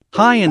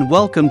Hi and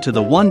welcome to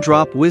the One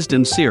Drop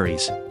Wisdom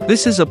series.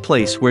 This is a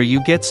place where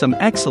you get some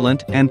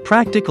excellent and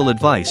practical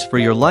advice for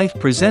your life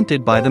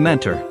presented by the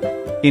mentor.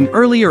 In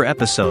earlier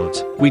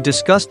episodes, we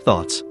discussed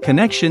thoughts,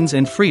 connections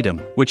and freedom,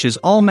 which is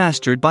all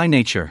mastered by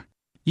nature.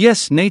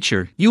 Yes,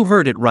 nature, you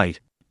heard it right.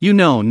 You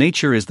know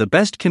nature is the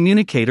best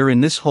communicator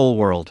in this whole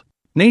world.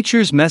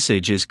 Nature's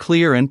message is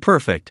clear and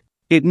perfect.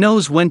 It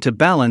knows when to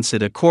balance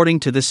it according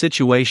to the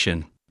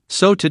situation.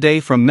 So today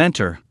from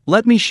Mentor,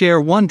 let me share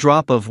one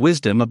drop of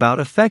wisdom about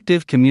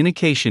effective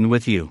communication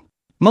with you.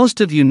 Most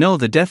of you know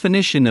the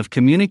definition of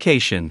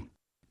communication.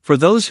 For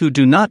those who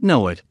do not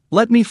know it,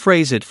 let me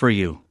phrase it for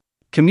you.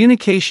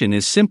 Communication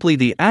is simply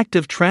the act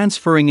of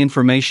transferring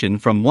information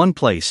from one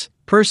place,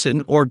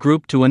 person or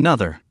group to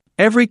another.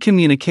 Every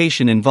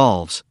communication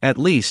involves, at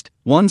least,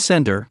 one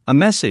sender, a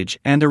message,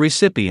 and a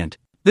recipient.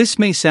 This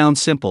may sound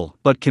simple,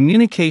 but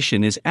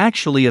communication is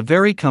actually a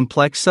very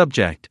complex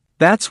subject.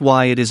 That's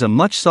why it is a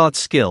much sought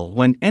skill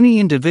when any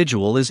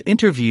individual is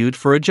interviewed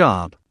for a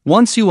job.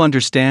 Once you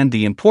understand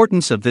the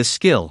importance of this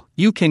skill,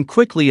 you can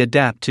quickly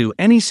adapt to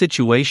any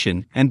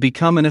situation and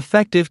become an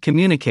effective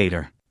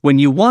communicator. When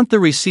you want the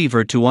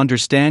receiver to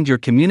understand your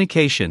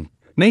communication,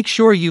 make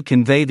sure you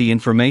convey the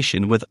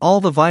information with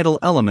all the vital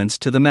elements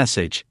to the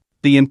message.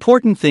 The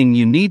important thing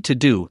you need to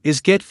do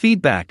is get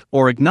feedback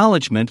or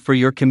acknowledgement for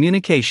your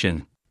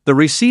communication. The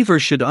receiver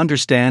should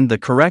understand the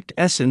correct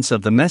essence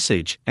of the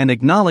message and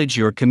acknowledge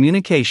your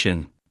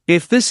communication.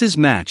 If this is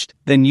matched,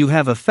 then you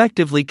have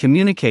effectively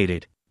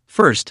communicated.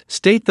 First,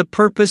 state the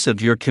purpose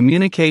of your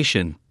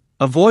communication.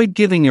 Avoid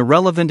giving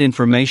irrelevant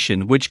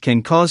information which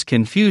can cause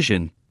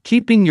confusion,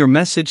 keeping your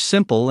message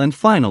simple, and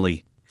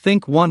finally,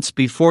 think once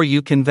before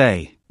you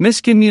convey.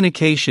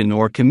 Miscommunication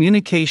or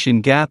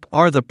communication gap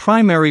are the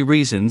primary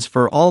reasons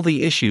for all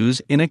the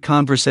issues in a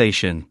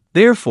conversation.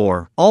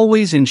 Therefore,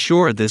 always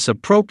ensure this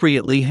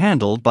appropriately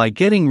handled by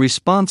getting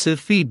responsive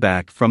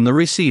feedback from the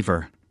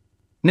receiver.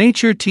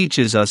 Nature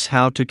teaches us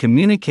how to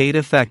communicate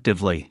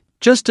effectively.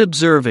 Just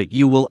observe it,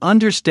 you will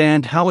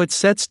understand how it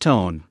sets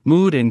tone,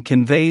 mood, and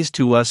conveys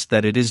to us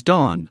that it is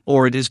dawn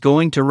or it is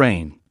going to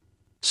rain.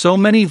 So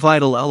many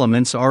vital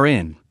elements are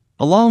in,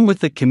 along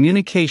with the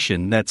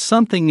communication, that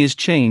something is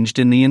changed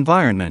in the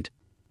environment.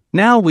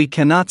 Now we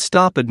cannot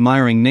stop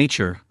admiring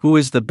nature, who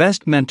is the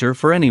best mentor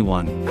for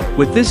anyone.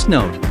 With this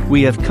note,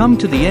 we have come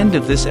to the end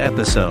of this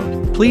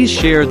episode. Please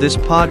share this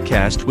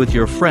podcast with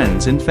your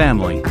friends and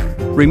family.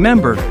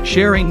 Remember,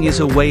 sharing is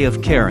a way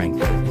of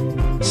caring.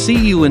 See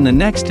you in the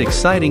next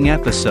exciting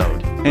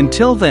episode.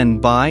 Until then,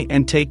 bye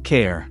and take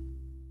care.